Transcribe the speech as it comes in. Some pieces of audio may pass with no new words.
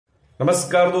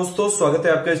नमस्कार दोस्तों, स्वागत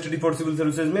है आपका स्टडी फॉर सिविल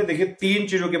सर्विसेज में। देखिए, तीन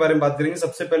चीजों के बारे में बात करेंगे।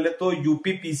 सबसे पहले तो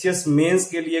यूपीपीसीएस मेंस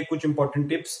के लिए कुछ इंपॉर्टेंट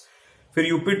टिप्स, फिर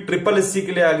यूपी ट्रिपल एससी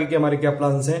के लिए आगे के हमारे क्या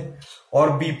प्लान्स हैं,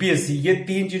 और बीपीएससी। ये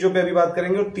तीन चीजों पे अभी बात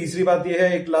करेंगे। और तीसरी बात ये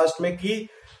है एक लास्ट में कि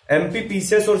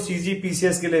एमपीपीसीएस और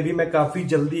सीजीपीसीएस के लिए भी मैं काफी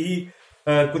जल्दी ही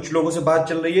कुछ लोगों से बात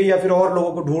चल रही है या फिर और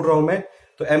लोगों को ढूंढ रहा हूं मैं।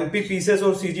 तो एमपीपीसीएस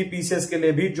और सीजीपीसीएस के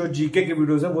लिए भी जो जीके के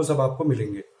वीडियोज है वो सब आपको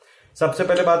मिलेंगे। सबसे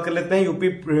पहले बात कर लेते हैं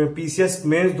यूपीपीसीएस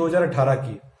मेंस 2018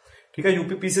 की। ठीक है,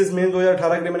 यूपीपीसीएस मेंस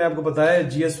 2018 के लिए मैंने आपको बताया है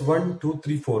जीएस 1, 2,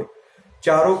 3, 4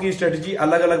 चारों की स्ट्रेटेजी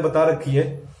अलग अलग बता रखी है,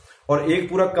 और एक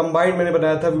पूरा कंबाइंड मैंने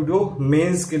बनाया था वीडियो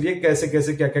मेंस के लिए कैसे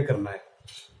कैसे क्या क्या करना है।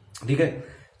 ठीक है,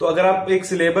 तो अगर आप एक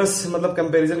सिलेबस मतलब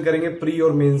कंपैरिजन करेंगे प्री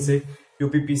और मेन से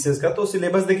यूपीपीसीएस का, तो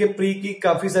सिलेबस देखिए प्री की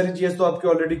काफी सारी चीजें तो आपकी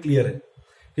ऑलरेडी क्लियर है।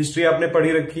 हिस्ट्री आपने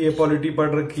पढ़ी रखी है, पॉलिटी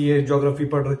पढ़ रखी है, ज्योग्राफी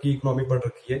पढ़ रखी है, इकोनॉमी पढ़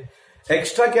रखी है।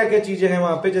 एक्स्ट्रा क्या क्या चीजें हैं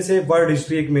वहां पे, जैसे वर्ड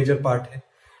हिस्ट्री एक मेजर पार्ट है।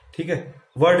 ठीक है,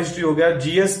 वर्ड हिस्ट्री हो गया।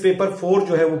 जीएस पेपर 4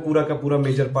 जो है वो पूरा का पूरा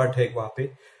मेजर पार्ट है वहां पे।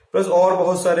 प्लस और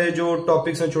बहुत सारे जो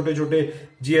टॉपिक्स हैं छोटे छोटे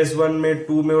जीएस 1 में,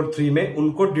 2 में और 3 में,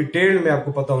 उनको डिटेल में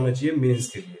आपको पता होना चाहिए मेंस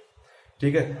के लिए।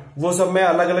 ठीक है, वो सब मैं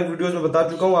अलग अलग वीडियोस में बता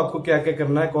चुका हूं आपको क्या क्या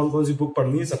करना है, कौन कौन सी बुक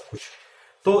पढ़नी है, सब कुछ।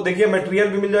 तो देखिए मटेरियल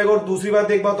भी मिल जाएगा। और दूसरी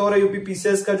बात, एक बात और है,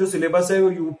 यूपीपीसीएस का जो सिलेबस है वो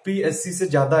यूपीएससी से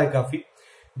ज्यादा है काफी,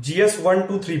 जीएस 1,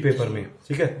 2, 3 पेपर में।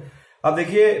 ठीक है, अब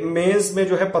देखिए मेंस में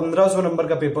जो है 1500 नंबर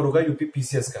का पेपर होगा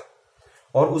यूपीपीसीएस का,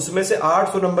 और उसमें से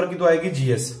 800 नंबर की तो आएगी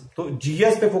जीएस। तो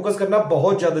जीएस पे फोकस करना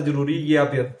बहुत ज्यादा जरूरी है, ये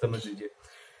आप याद समझ लीजिए।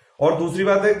 और दूसरी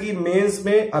बात है कि मेंस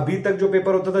में अभी तक जो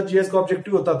पेपर होता था जीएस का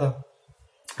ऑब्जेक्टिव होता था,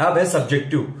 अब है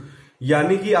सब्जेक्टिव,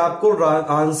 यानी कि आपको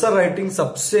आंसर राइटिंग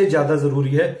सबसे ज्यादा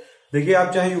जरूरी है। देखिए,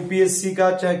 आप चाहे यूपीएससी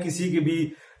का चाहे किसी के भी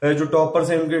जो टॉपर्स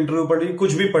हैं उनके इंटरव्यू पढ़ लीजिए,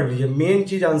 कुछ भी पढ़ लीजिए, मेन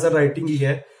चीज आंसर राइटिंग ही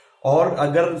है। और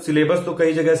अगर सिलेबस तो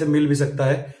कई जगह से मिल भी सकता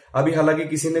है अभी, हालांकि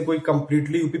किसी ने कोई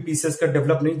कंप्लीटली यूपीपीसीएस का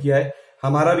डेवलप नहीं किया है।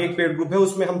 हमारा भी एक पेड ग्रुप है,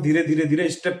 उसमें हम धीरे धीरे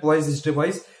स्टेप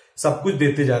वाइज सब कुछ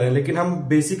देते जा रहे हैं। लेकिन हम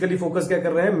बेसिकली फोकस क्या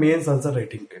कर रहे हैं, मेंस आंसर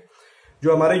राइटिंग पे।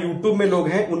 जो हमारे यूट्यूब में लोग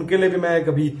हैं उनके लिए भी मैं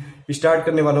कभी स्टार्ट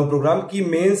करने वाला हूं प्रोग्राम की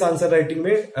मेंस आंसर राइटिंग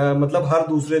में मतलब हर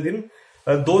दूसरे दिन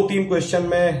 2-3 क्वेश्चन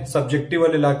में सब्जेक्टिव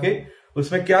वाले लाके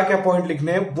उसमें क्या क्या पॉइंट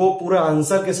लिखने हैं, वो पूरा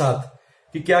आंसर के साथ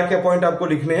कि क्या क्या पॉइंट आपको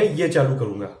लिखने हैं, ये चालू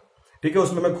करूंगा। ठीक है,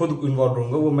 उसमें मैं खुद इन्वॉल्व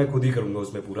रहूंगा, वो मैं खुद ही करूंगा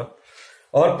उसमें पूरा।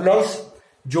 और प्लस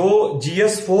जो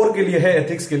जीएस 4 के लिए है,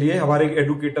 एथिक्स के लिए, हमारे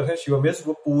एडुकेटर है शिवम,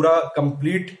 वो पूरा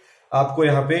कंप्लीट आपको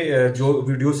यहाँ पे जो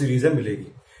वीडियो सीरीज है मिलेगी,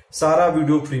 सारा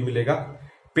वीडियो फ्री मिलेगा।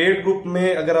 पेड ग्रुप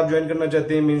में अगर आप ज्वाइन करना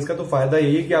चाहते हैं मेंस का, तो फायदा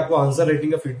यही है कि आपको आंसर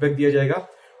राइटिंग का फीडबैक दिया जाएगा,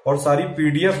 और सारी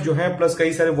पीडीएफ जो है, प्लस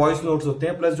कई सारे वॉइस नोट्स होते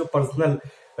हैं, प्लस जो पर्सनल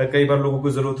कई बार लोगों को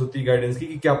जरूरत होती है गाइडेंस की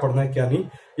कि क्या पढ़ना है क्या नहीं,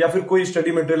 या फिर कोई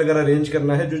स्टडी मटेरियल अगर अरेंज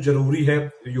करना है जो जरूरी है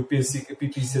यूपीएससी के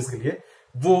पीपीसीएस के लिए,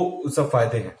 वो सब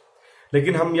फायदे हैं।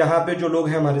 लेकिन हम यहाँ पे जो लोग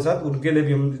हैं हमारे साथ, उनके लिए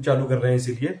भी हम चालू कर रहे हैं,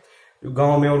 इसीलिए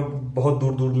गांव में और बहुत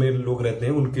दूर दूर में लोग रहते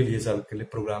हैं उनके लिए सब के लिए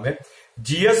प्रोग्राम है।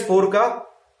 जीएस 4 का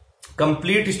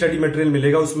कंप्लीट स्टडी मटेरियल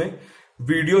मिलेगा, उसमें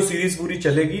वीडियो सीरीज पूरी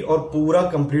चलेगी और पूरा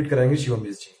कंप्लीट कराएंगे शिवम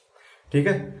जी। ठीक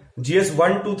है, जीएस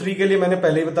 1, 2, 3 के लिए मैंने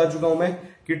पहले ही बता चुका हूं मैं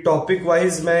कि टॉपिक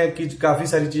वाइज मैं काफी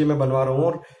सारी चीजें मैं बनवा रहा हूं,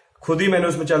 और खुद ही मैंने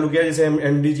उसमें चालू किया, जैसे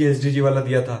एनडीजी एसडीजी वाला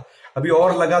दिया था, अभी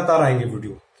और लगातार आएंगे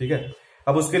वीडियो। ठीक है,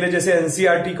 अब उसके लिए जैसे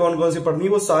एनसीईआरटी कौन कौन सी पढ़नी है,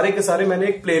 वो सारे के सारे मैंने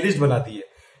एक प्लेलिस्ट बना दी है,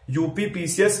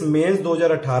 यूपीपीसीएस मेंस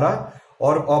 2018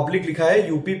 और ऑब्लिक लिखा है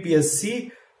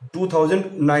यूपीपीएससी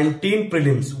 2019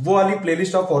 प्रीलिम्स। वो वाली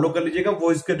प्लेलिस्ट आप फॉलो कर लीजिएगा,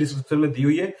 वो इसके डिस्क्रिप्शन में दी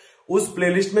हुई है। उस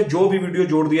प्लेलिस्ट में जो भी वीडियो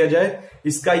जोड़ दिया जाए,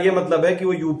 इसका ये मतलब है कि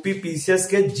वो यूपीपीसीएस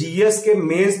के जीएस के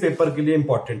मेंस पेपर के लिए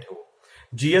इंपॉर्टेंट है। वो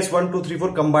जीएस 1, 2, 3,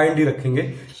 4 कंबाइंड ही रखेंगे।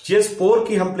 जीएस 4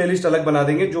 की हम प्लेलिस्ट अलग बना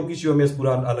देंगे, जो कि यूपीएससी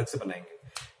पूरा अलग से बनाएंगे।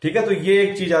 ठीक है, तो ये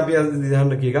एक चीज आप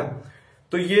ध्यान रखिएगा।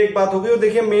 तो ये एक बात हो गई। और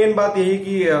देखिए मेन बात यही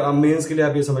कि मेंस के लिए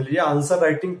आप ये समझ लीजिए, आंसर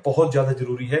राइटिंग बहुत ज्यादा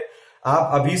जरूरी है।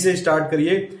 आप अभी से स्टार्ट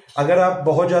करिए। अगर आप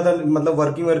बहुत ज्यादा मतलब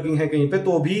वर्किंग है कहीं पे,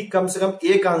 तो भी कम से कम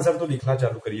एक आंसर तो लिखना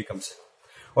चालू करिए कम से कम,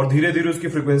 और धीरे धीरे उसकी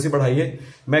फ्रीक्वेंसी बढ़ाइए।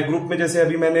 मैं ग्रुप में जैसे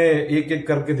अभी मैंने एक एक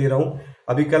करके दे रहा हूं,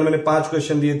 अभी कल मैंने 5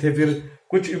 क्वेश्चन दिए थे, फिर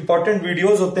कुछ इंपॉर्टेंट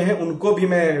वीडियोस होते हैं उनको भी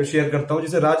मैं शेयर करता हूं,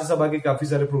 जैसे राज्यसभा के काफी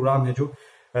सारे प्रोग्राम है, जो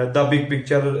द बिग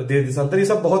पिक्चर, देश देशांतर, ये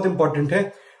सब बहुत इंपॉर्टेंट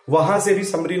है। वहां से भी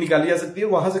समरी निकाली जा सकती है,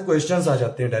 वहां से क्वेश्चंस आ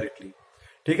जाते हैं डायरेक्टली।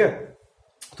 ठीक है,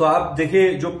 तो आप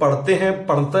देखिए जो पढ़ते हैं,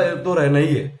 पढ़ता तो रहना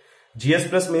ही है। जीएस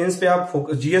प्लस मेंस पे आप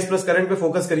जीएस प्लस करंट पे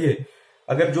फोकस करिए।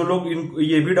 अगर जो लोग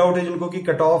ये भी डाउट है जिनको कि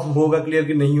कट ऑफ होगा क्लियर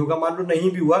कि नहीं होगा, मान लो नहीं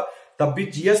भी हुआ, तब भी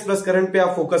जीएस प्लस करंट पे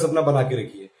आप फोकस अपना बना के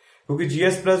रखिए, क्योंकि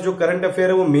जीएस प्लस जो करंट अफेयर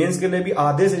है वो मेंस के लिए भी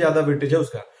आधे से ज्यादा वेटेज है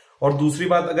उसका। और दूसरी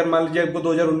बात, अगर मान लीजिए आपको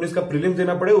 2019 का प्रीलिम्स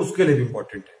देना पड़े, उसके लिए भी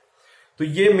इंपॉर्टेंट है। तो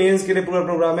ये मेंस के लिए पूरा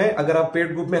प्रोग्राम है। अगर आप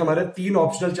पेड ग्रुप में, हमारे 3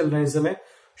 ऑप्शनल चल रहे हैं इस समय,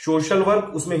 सोशल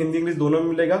वर्क, उसमें हिंदी इंग्लिश दोनों में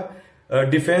मिलेगा,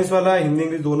 डिफेंस वाला हिंदी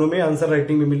इंग्लिश दोनों में आंसर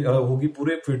राइटिंग में होगी,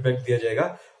 पूरे फीडबैक दिया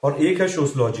जाएगा। और एक है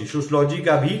सोशलॉजी, सोशलॉजी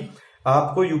का भी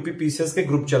आपको यूपीपीसीएस के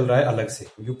ग्रुप चल रहा है अलग से,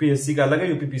 यूपीएससी का अलग है,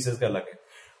 यूपीपीसीएस का अलग है।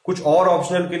 कुछ और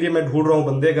ऑप्शनल के लिए मैं ढूंढ रहा हूं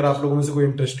बंदे, अगर आप लोगों में से कोई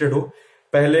इंटरेस्टेड हो,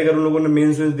 पहले अगर उन लोगों ने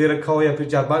मेंस दे रखा हो या फिर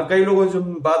 4-5 कई लोगों से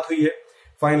बात हुई है,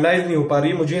 फाइनलाइज नहीं हो पा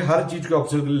रही है। मुझे हर चीज के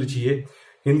ऑप्शनल के लिए चाहिए,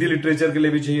 हिंदी लिटरेचर के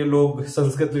लिए भी चाहिए लोग,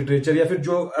 संस्कृत लिटरेचर या फिर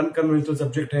जो अनकन्वेंशनल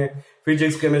सब्जेक्ट हैं,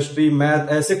 फिजिक्स केमिस्ट्री मैथ,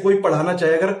 ऐसे कोई पढ़ाना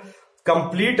चाहे, अगर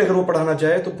कंप्लीट अगर वो पढ़ाना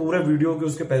चाहे तो पूरे वीडियो के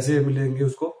उसके पैसे मिलेंगे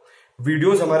उसको,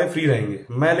 वीडियोस हमारे फ्री रहेंगे,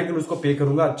 मैं लेकिन उसको पे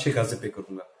करूंगा, अच्छे खासे पे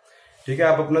करूंगा। ठीक है,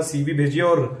 आप अपना सीवी भेजिए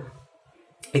और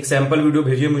एक सैंपल वीडियो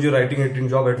भेजिए मुझे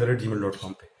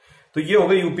writing18job@gmail.com पे। तो ये हो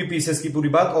गई यूपीपीसीएस की पूरी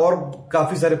बात, और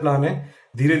काफी सारे प्लान है,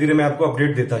 धीरे धीरे मैं आपको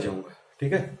अपडेट देता जाऊंगा।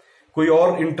 ठीक है, कोई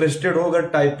और इंटरेस्टेड हो अगर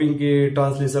टाइपिंग के,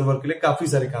 ट्रांसलेशन वर्क के लिए, काफी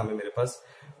सारे काम है मेरे पास,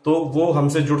 तो वो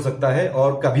हमसे जुड़ सकता है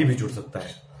और कभी भी जुड़ सकता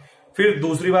है। फिर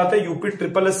दूसरी बात है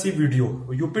UPSSC वीडियो।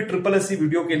 UPSSC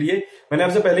वीडियो के लिए मैंने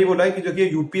आपसे पहले ही बोला है कि देखिए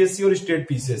यूपीएससी और स्टेट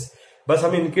पीसीएस, बस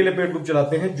हम इनके लिए पेड ग्रुप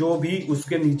चलाते हैं। जो भी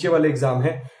उसके नीचे वाले एग्जाम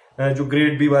है, जो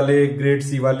ग्रेड बी वाले, ग्रेड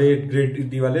सी वाले, ग्रेड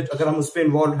डी वाले, अगर हम उस पर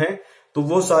इन्वॉल्व हैं तो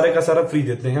वो सारे का सारा फ्री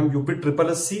देते हैं हम।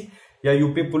 UPSSC या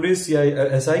यूपी पुलिस या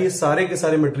ऐसा ही सारे के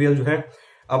सारे मटेरियल जो है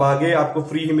अब आगे आपको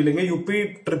फ्री ही मिलेंगे।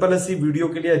 UPSSC वीडियो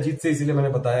के लिए अजीत से इसीलिए मैंने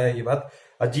बताया है ये बात,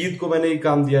 अजीत को मैंने ये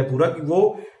काम दिया है पूरा कि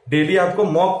वो डेली आपको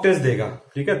मॉक टेस्ट देगा।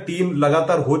 ठीक है, 3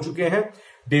 लगातार हो चुके हैं,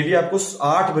 डेली आपको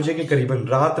 8 बजे के करीबन,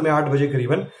 रात में 8 बजे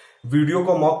करीबन वीडियो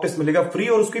का मॉक टेस्ट मिलेगा फ्री,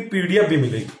 और उसकी पीडीएफ भी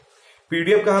मिलेगी।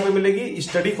 पीडीएफ कहां पे मिलेगी?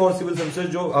 स्टडी फॉर सिविल सर्विसेज,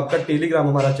 जो आपका टेलीग्राम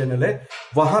हमारा चैनल है,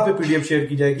 वहां पे पीडीएफ शेयर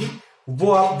की जाएगी,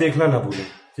 वो आप देखना ना भूलें।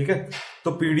 ठीक है,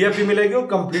 तो पीडीएफ भी मिलेगी और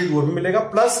कंप्लीट वो भी मिलेगा,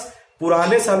 प्लस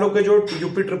पुराने सालों के जो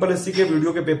UPSSC के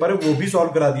वीडियो के पेपर है वो भी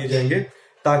सॉल्व करा दिए जाएंगे,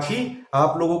 ताकि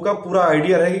आप लोगों का पूरा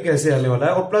आइडिया रहे कि कैसे आने वाला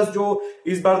है। और प्लस जो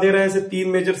इस बार दे रहे हैं 3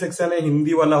 मेजर सेक्शन है,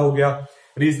 हिंदी वाला हो गया,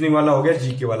 रीजनिंग वाला हो गया,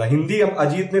 जीके वाला। हिंदी अब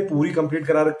अजीत ने पूरी कंप्लीट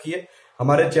करा रखी है,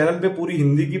 हमारे चैनल पे पूरी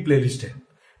हिंदी की प्लेलिस्ट है।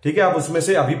 ठीक है, आप उसमें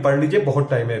से अभी पढ़ लीजिए, बहुत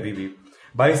टाइम है अभी भी,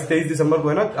 22-23 दिसंबर को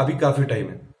है ना, अभी काफी टाइम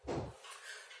है।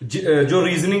 जो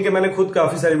रीजनिंग के मैंने खुद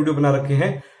काफी सारे वीडियो बना रखे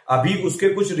हैं, अभी उसके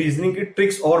कुछ रीजनिंग की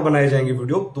ट्रिक्स और बनाए जाएंगे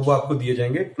वीडियो, तो वो आपको दिए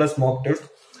जाएंगे, प्लस मॉक टेस्ट।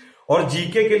 और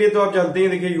जीके के लिए तो आप जानते ही,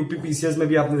 देखिए यूपीपीसीएस में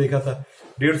भी आपने देखा था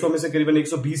 150 में से करीबन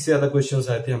 120 से ज्यादा क्वेश्चंस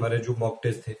आए थे हमारे जो मॉक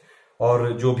टेस्ट थे,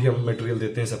 और जो भी हम मटेरियल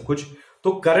देते हैं सब कुछ।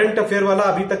 तो करंट अफेयर वाला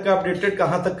अभी तक का अपडेटेड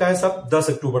कहां तक का है? सब 10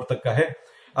 अक्टूबर तक का है।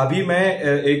 अभी मैं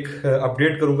एक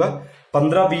अपडेट करूंगा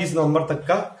 15-20 नवंबर तक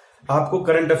का, आपको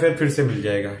करंट अफेयर फिर से मिल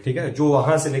जाएगा। ठीक है, जो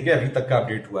वहां से लेके अभी तक का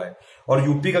अपडेट हुआ है, और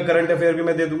यूपी का करंट अफेयर भी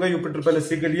मैं दे दूंगा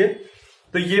UPSSC के लिए।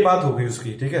 तो ये बात हो गई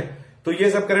उसकी। ठीक है, तो ये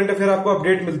सब करंट अफेयर आपको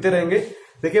अपडेट मिलते रहेंगे।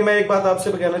 देखिए, मैं एक बात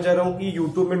आपसे कहना चाह रहा हूं कि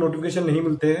यूट्यूब में नोटिफिकेशन नहीं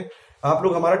मिलते हैं, आप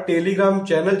लोग हमारा टेलीग्राम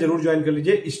चैनल जरूर ज्वाइन कर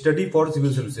लीजिए, स्टडी फॉर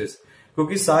सिविल सर्विसेज,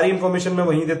 क्योंकि सारी इंफॉर्मेशन मैं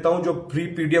वहीं देता हूं, जो फ्री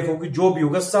पीडीएफ होगी, जो भी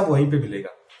होगा सब वहीं पे मिलेगा,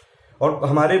 और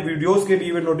हमारे वीडियोस के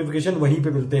लिए नोटिफिकेशन वहीं पे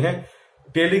मिलते हैं।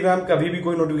 टेलीग्राम कभी भी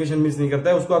कोई नोटिफिकेशन मिस नहीं करता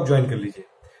है, उसको आप ज्वाइन कर लीजिए।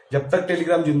 जब तक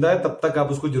टेलीग्राम जिंदा है तब तक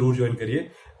आप उसको जरूर ज्वाइन करिए,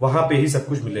 वहां पे ही सब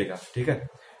कुछ मिलेगा। ठीक है,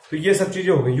 तो ये सब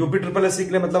चीजें हो गई UPSSC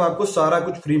के लिए, मतलब आपको सारा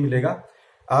कुछ फ्री मिलेगा,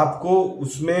 आपको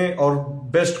उसमें और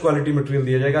बेस्ट क्वालिटी मटेरियल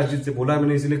दिया जाएगा। जिससे बोला है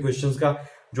मैंने, इसीलिए क्वेश्चंस का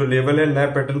जो लेवल है नए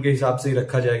पैटर्न के हिसाब से ही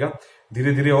रखा जाएगा,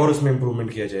 धीरे धीरे और उसमें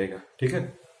इंप्रूवमेंट किया जाएगा। ठीक है,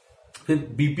 फिर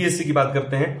बीपीएससी की बात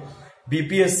करते हैं।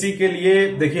 बीपीएससी के लिए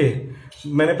देखिए,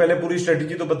 मैंने पहले पूरी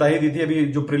स्ट्रेटेजी तो बता ही दी थी, अभी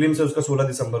जो प्रीलिम्स है उसका 16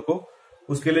 दिसंबर को,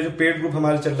 उसके लिए जो पेड ग्रुप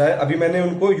हमारा चल रहा है, अभी मैंने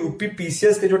उनको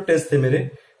यूपीपीसीएस के जो टेस्ट थे मेरे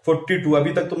 42,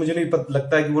 अभी तक तो मुझे नहीं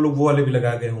लगता है कि वो लोग वो वाले भी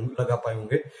लगा पाए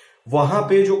होंगे। वहां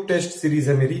पे जो टेस्ट सीरीज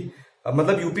है मेरी,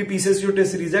 मतलब यूपीपीसीएस जो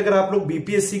टेस्ट सीरीज है, अगर आप लोग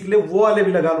बीपीएससी के लिए वो वाले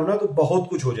भी लगा लो ना, तो बहुत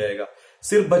कुछ हो जाएगा।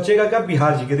 सिर्फ बचेगा क्या?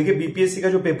 बिहार जीके। देखिए, बीपीएससी का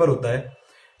जो पेपर होता है,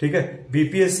 ठीक है,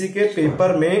 बीपीएससी के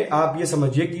पेपर में आप ये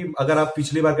समझिए कि अगर आप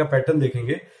पिछली बार का पैटर्न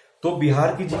देखेंगे तो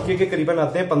बिहार की जीके के करीबन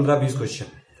आते हैं 15-20 क्वेश्चन।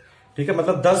 ठीक है,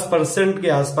 मतलब 10% के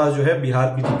आसपास जो है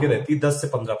बिहार की जीके रहती है, 10 से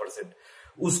 15%।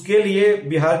 उसके लिए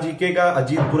बिहार जीके का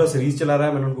अजीत पूरा सीरीज चला रहा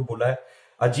है, मैंने उनको बोला है,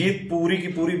 अजीत पूरी की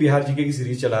पूरी बिहार जीके की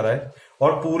सीरीज चला रहा है,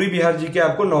 और पूरी बिहार जीके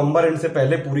आपको नवंबर एंड से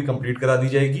पहले पूरी कंप्लीट करा दी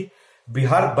जाएगी।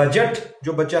 बिहार बजट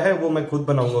जो बचा है वो मैं खुद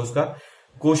बनाऊंगा, उसका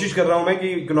कोशिश कर रहा हूं मैं कि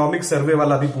इकोनॉमिक सर्वे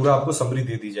वाला भी पूरा आपको समरी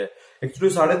दे दी जाए। एक्चुअली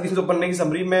 350 पन्ने की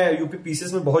समरी, मैं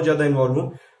यूपीपीसीएस में बहुत ज्यादा इन्वॉल्व हूं,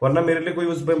 वरना मेरे लिए कोई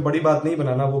उसमें बड़ी बात नहीं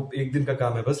बनाना, वो एक दिन का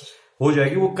काम है, बस हो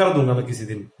जाएगी, वो कर दूंगा मैं किसी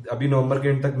दिन, अभी नवंबर के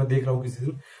एंड तक मैं देख रहा हूँ, किसी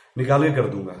दिन निकाल के कर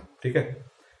दूंगा। ठीक है,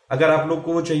 अगर आप लोग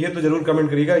को वो चाहिए तो जरूर कमेंट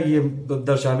करिएगा, ये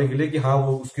दर्शाने के लिए कि हाँ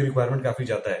वो उसकी रिक्वायरमेंट काफी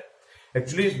ज्यादा है।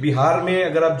 एक्चुअली बिहार में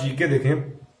अगर आप जीके देखें,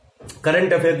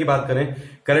 करंट अफेयर की बात करें,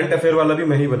 करंट अफेयर वाला भी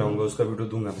मैं ही बनाऊंगा, उसका वीडियो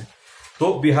दूंगा मैं।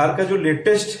 तो बिहार का जो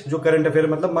लेटेस्ट जो करंट अफेयर,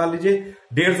 मतलब मान लीजिए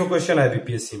 150 क्वेश्चन आए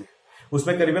बीपीएससी में,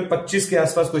 उसमें करीबन 25 के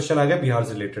आसपास क्वेश्चन आ गए बिहार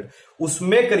से रिलेटेड।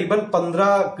 उसमें करीबन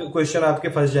 15 क्वेश्चन आपके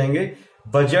फंस जाएंगे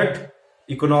बजट,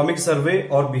 इकोनॉमिक सर्वे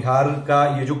और बिहार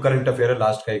का ये जो करंट अफेयर है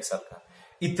लास्ट का 1 साल का,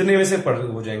 इतने में से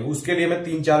हो जाएंगे। उसके लिए मैं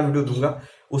 3-4 वीडियो दूंगा,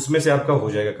 उसमें से आपका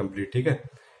हो जाएगा कंप्लीट, ठीक है।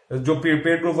 जो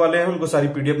पेड ग्रुप वाले हैं उनको सारी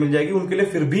पीडीएफ मिल जाएगी। उनके लिए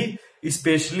फिर भी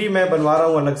स्पेशली मैं बनवा रहा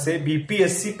हूं अलग से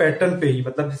बीपीएससी पैटर्न पे ही,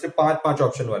 मतलब जैसे 5-5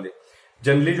 ऑप्शन वाले।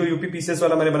 जनरली जो यूपीपीसीएस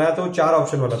वाला मैंने बनाया था वो 4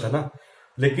 ऑप्शन वाला था ना,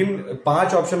 लेकिन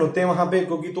 5 ऑप्शन होते हैं वहां पे,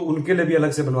 क्योंकि तो उनके लिए भी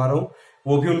अलग से बनवा रहा हूं,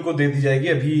 वो भी उनको दे दी जाएगी।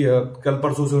 अभी कल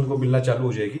परसों से उनको मिलना चालू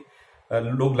हो जाएगी,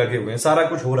 लोग लगे हुए हैं, सारा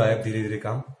कुछ हो रहा है धीरे धीरे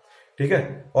काम, ठीक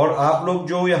है। और आप लोग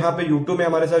जो यहाँ पे यूट्यूब में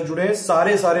हमारे साथ जुड़े हैं,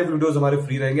 सारे वीडियोस हमारे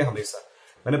फ्री रहेंगे हमेशा।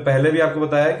 मैंने पहले भी आपको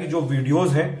बताया कि जो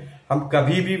वीडियोस हैं हम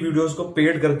कभी भी वीडियोस को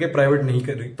पेड करके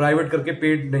प्राइवेट करके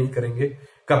पेड नहीं करेंगे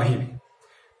कभी भी।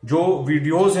 जो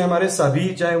वीडियोस हैं हमारे सभी,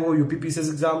 चाहे वो यूपीपीसीएस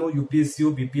एग्जाम हो, यूपीएससी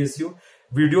हो, बीपीएससी हो,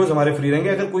 वीडियोस हमारे फ्री रहेंगे।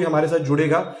 अगर कोई हमारे साथ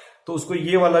जुड़ेगा तो उसको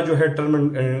ये वाला जो है टर्म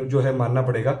जो है मानना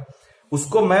पड़ेगा,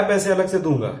 उसको मैं पैसे अलग से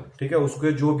दूंगा, ठीक है।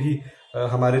 उसके जो भी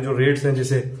हमारे जो रेट्स हैं,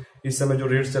 जैसे इस समय जो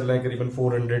रेट्स चल रहे हैं करीबन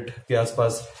 400 के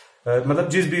आसपास, मतलब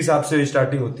जिस भी हिसाब से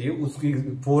स्टार्टिंग होती है उसकी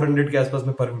 400 के आसपास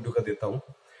मैं पर वीडियो का देता हूँ,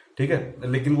 ठीक है।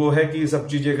 लेकिन वो है कि सब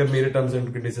चीजें अगर मेरे टर्म्स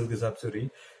एंड कंडीशन के हिसाब से रही,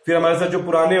 फिर हमारे साथ जो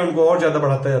पुराने हैं उनको और ज्यादा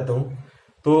बढ़ाता जाता हूँ,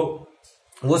 तो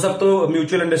वो सब तो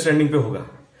म्यूचुअल अंडरस्टैंडिंग पे होगा।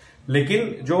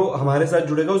 लेकिन जो हमारे साथ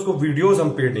जुड़ेगा उसको वीडियोस हम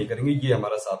पेड नहीं करेंगे, ये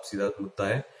हमारा साफ सीधा मुद्दा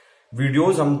है।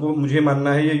 वीडियोस हमको, मुझे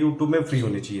मानना है ये यूट्यूब में फ्री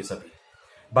होने चाहिए सभी।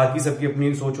 बाकी सबकी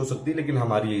अपनी सोच हो सकती है, लेकिन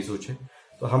हमारी यही सोच है,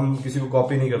 तो हम किसी को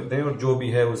कॉपी नहीं करते हैं और जो भी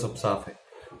है वो सब साफ है।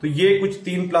 तो ये कुछ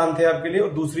 3 प्लान थे आपके लिए। और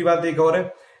दूसरी बात एक और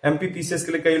है, एमपीपीसीएस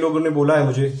के लिए कई लोगों ने बोला है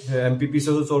मुझे,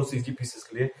 एमपीपीसीएस और सीजीपीएससी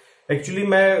के लिए। एक्चुअली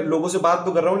मैं लोगों से बात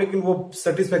तो कर रहा हूँ, लेकिन वो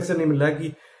सेटिस्फेक्शन नहीं मिल रहा है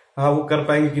कि हाँ वो कर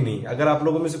पाएंगे कि नहीं। अगर आप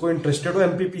लोगों में से कोई इंटरेस्टेड हो,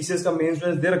 एमपीपीसीएस का मेंस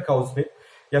दे रखा हो उसमें,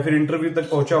 या फिर इंटरव्यू तक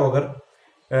पहुंचा हो, अगर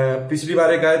पिछली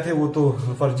बार एक आए थे वो तो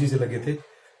फर्जी से लगे थे,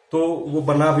 तो वो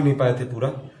बना भी नहीं पाए थे पूरा।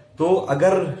 तो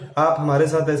अगर आप हमारे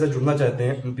साथ ऐसा जुड़ना चाहते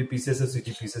हैं एमपीपीसीएस और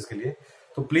सीजीपीएससी के लिए,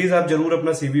 तो प्लीज आप जरूर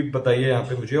अपना सीवी बताइए यहाँ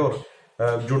पे मुझे, और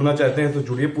जुड़ना चाहते हैं तो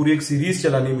जुड़िए। पूरी एक सीरीज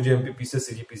चलानी है मुझे एमपीपीसीएस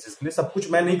सीजीपीएससी के लिए। सब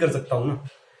कुछ मैं नहीं कर सकता हूँ ना,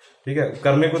 ठीक है।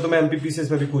 करने को तो मैं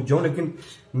एमपीपीसीएस में भी कूद जाऊं, लेकिन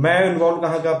मैं इन्वॉल्व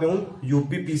कहाँ पे हूँ,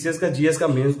 यूपीपीसीएस का जीएस का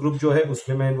मेंस ग्रुप जो है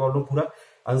उसमें मैं इन्वॉल्व हूँ पूरा।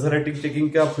 आंसर राइटिंग चेकिंग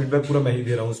का फीडबैक पूरा मैं ही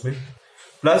दे रहा हूँ उसमें,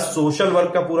 प्लस सोशल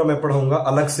वर्क का पूरा मैं पढ़ाऊंगा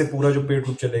अलग से, पूरा जो पेड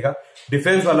ग्रुप चलेगा,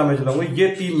 डिफेंस वाला मैं चलाऊंगा। ये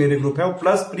 3 मेरे ग्रुप है, और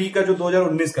प्लस प्री का जो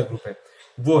 2019 का ग्रुप है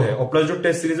वो है, और प्लस जो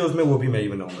टेस्ट सीरीज है उसमें वो भी मैं ही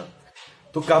बनाऊंगा।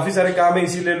 तो काफी सारे काम है,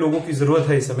 इसीलिए लोगों की जरूरत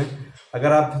है इस समय।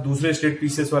 अगर आप दूसरे स्टेट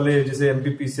पीसीएस वाले, जैसे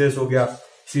एमपीपीसीएस हो गया,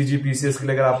 सीजीपीएससी के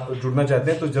लिए अगर आप जुड़ना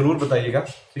चाहते हैं तो जरूर बताइएगा,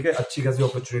 ठीक है। अच्छी खासी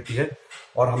अपॉर्चुनिटी है,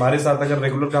 और हमारे साथ अगर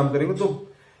रेगुलर काम करेंगे तो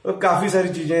काफी सारी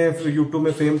चीजें, यूट्यूब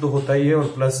में फेम तो होता ही है, और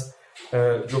प्लस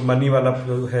जो मनी वाला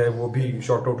है वो भी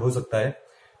शॉर्ट आउट हो सकता है।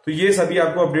 तो ये सभी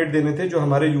आपको अपडेट देने थे जो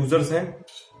हमारे यूजर्स हैं,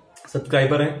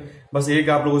 सब्सक्राइबर हैं। बस एक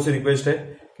आप लोगों से रिक्वेस्ट है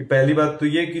कि पहली बात तो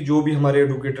ये कि जो भी हमारे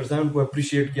एडुकेटर्स हैं उनको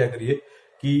अप्रिशिएट किया करिए,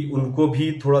 कि उनको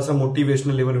भी थोड़ा सा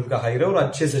मोटिवेशनल लेवल उनका हाई रहे और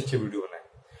अच्छे से अच्छे वीडियो बनाए,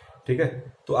 ठीक है।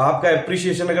 तो आपका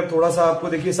अप्रिशिएशन अगर थोड़ा सा, आपको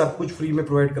देखिए सब कुछ फ्री में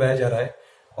प्रोवाइड कराया जा रहा है,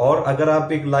 और अगर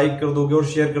आप एक लाइक कर दोगे और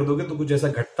शेयर कर दोगे तो कुछ ऐसा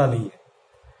घटता नहीं है,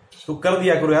 तो कर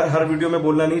दिया करो यार। हर वीडियो में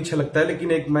बोलना नहीं अच्छा लगता है,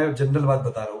 लेकिन एक मैं जनरल बात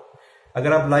बता रहा हूँ,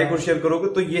 अगर आप लाइक और शेयर करोगे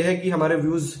तो ये है कि हमारे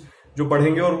व्यूज जो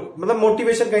बढ़ेंगे, और मतलब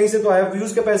मोटिवेशन कहीं से तो आया।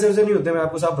 व्यूज के पैसे वैसे नहीं होते, मैं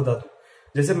आपको साफ बता दूं।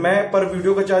 जैसे मैं पर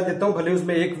वीडियो का चार्ज देता हूँ, भले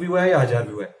उसमें 1 व्यू है या 1000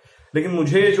 व्यू है, लेकिन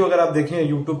मुझे जो, अगर आप देखें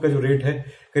यूट्यूब का जो रेट है,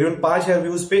 करीबन 5000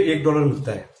 व्यूज पे $1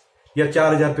 मिलता है, या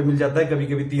 4000 पे मिल जाता है, कभी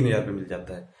कभी 3000 पे मिल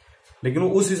जाता है, लेकिन वो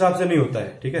उस हिसाब से नहीं होता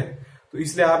है, ठीक है। तो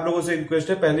इसलिए आप लोगों से रिक्वेस्ट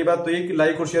है, पहली बात तो ये कि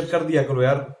लाइक और शेयर कर दिया करो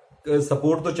यार,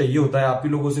 सपोर्ट तो चाहिए होता है, आप ही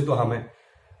लोगों से तो हम है,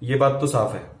 ये बात तो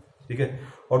साफ है, ठीक है।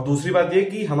 और दूसरी बात ये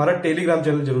कि हमारा टेलीग्राम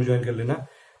चैनल जरूर ज्वाइन कर लेना।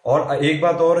 और एक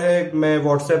बात और है, मैं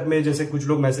व्हाट्सएप में, जैसे कुछ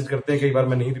लोग मैसेज करते हैं, कई बार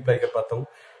मैं नहीं रिप्लाई कर पाता हूँ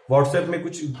व्हाट्सएप में,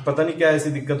 कुछ पता नहीं क्या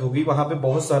ऐसी दिक्कत होगी, वहां पे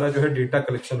बहुत सारा जो है डेटा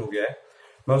कलेक्शन हो गया है,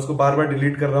 मैं उसको बार बार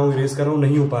डिलीट कर रहा हूँ, इरेज कर रहा हूँ,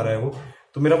 नहीं हो पा रहा है वो।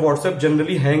 तो मेरा व्हाट्सएप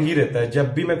जनरली हैंग ही रहता है,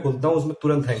 जब भी मैं खोलता हूँ उसमें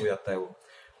तुरंत हैंग हो जाता है वो।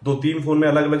 2-3 फोन में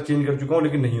अलग अलग चेंज कर चुका हूँ,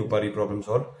 लेकिन नहीं हो पा रही प्रॉब्लम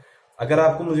सॉल्व। अगर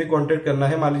आपको मुझे कांटेक्ट करना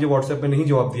है, मान लीजिए व्हाट्सएप में नहीं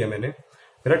जवाब दिया मैंने,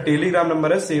 मेरा टेलीग्राम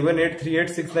नंबर है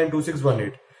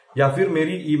 7838692618, या फिर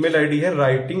मेरी ईमेल आईडी है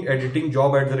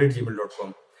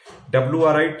writingeditingjob@gmail.com,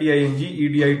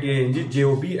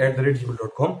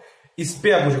 writingeditingjob@gmail.com। इस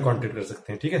पे आप मुझे कांटेक्ट कर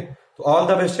सकते हैं, ठीक है। तो ऑल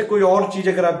द बेस्ट है। कोई और चीज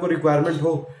अगर आपको रिक्वायरमेंट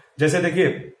हो, जैसे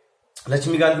देखिए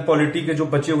लक्ष्मीकांत की पॉलिटी के जो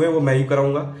बचे हुए हैं वो मैं ही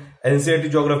कराऊंगा, एनसीईआरटी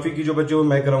ज्योग्राफी की जो बचे हुए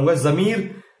मैं कराऊंगा,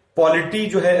 जमीर पॉलिटी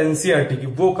जो है एनसीईआरटी की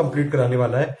वो कंप्लीट कराने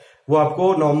वाला है, वो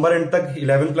आपको नवंबर एंड तक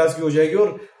 11th क्लास की हो जाएगी,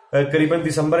 और करीबन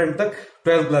दिसंबर एंड तक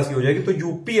 12th क्लास की हो जाएगी। तो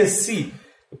यूपीएससी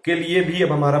के लिए भी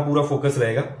अब हमारा पूरा फोकस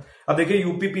रहेगा। अब देखिए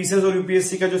यूपीपीसीएस और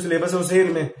यूपीएससी का जो सिलेबस है वो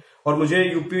सेम है, और मुझे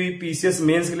यूपीपीसीएस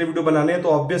मेंस के लिए वीडियो बनाने हैं, तो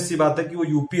ऑब्वियस सी बात है कि वो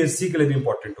यूपीएससी के लिए भी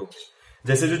इंपॉर्टेंट होगी।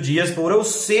 जैसे जो जीएस4 है वो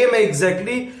सेम है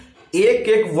एग्जैक्टली, एक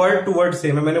एक वर्ड टू वर्ड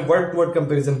सेम है। मैंने वर्ड टू वर्ड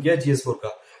कंपेरिजन किया जीएस4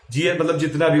 का, जीएस मतलब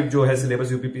जितना भी जो है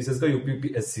सिलेबस यूपीपीसीएस का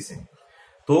यूपीपीएससी से,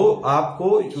 तो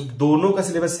आपको दोनों का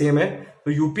सिलेबस सेम है।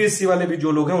 तो यूपीएससी वाले भी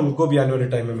जो लोग हैं उनको भी आने वाले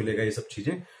टाइम में मिलेगा ये सब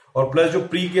चीजें। और प्लस जो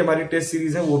प्री की हमारी टेस्ट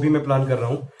सीरीज है वो भी मैं प्लान कर रहा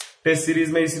हूँ टेस्ट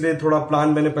सीरीज में, इसलिए थोड़ा प्लान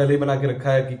मैंने पहले ही बना के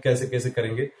रखा है कि कैसे कैसे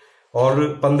करेंगे। और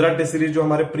 15 टेस्ट सीरीज जो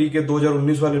हमारे प्री के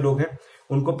 2019 वाले लोग हैं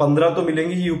उनको 15 तो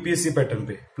मिलेंगी यूपीएससी पैटर्न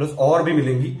पे, प्लस और भी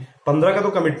मिलेंगी। 15 का तो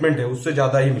कमिटमेंट है, उससे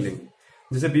ज्यादा ही मिलेंगी।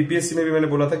 जैसे बीपीएससी में भी मैंने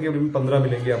बोला था कि 15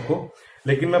 मिलेंगे आपको,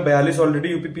 लेकिन मैं 42 ऑलरेडी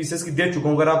यूपीपीसीएस की दे चुका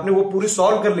हूं। अगर आपने वो पूरी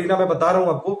सॉल्व कर ली ना, मैं बता रहा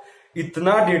हूं आपको,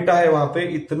 इतना डेटा है वहां पे,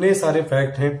 इतने सारे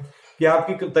फैक्ट हैं कि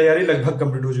आपकी तैयारी लगभग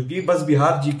कंप्लीट हो चुकी है। बस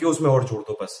बिहार जीके उसमें और जोड़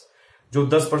दो, बस जो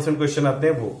 10% क्वेश्चन आते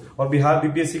हैं वो। और बिहार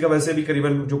बीपीएससी का वैसे भी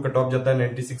करीबन जो कट ऑफ जाता है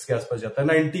 96 के आसपास जाता है,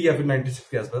 90 या फिर 96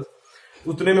 के आसपास,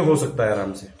 उतने में हो सकता है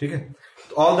आराम से। ठीक है,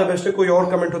 तो ऑल द बेस्ट है। कोई और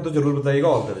कमेंट हो तो जरूर बताइएगा।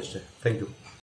 ऑल द बेस्ट है, थैंक यू।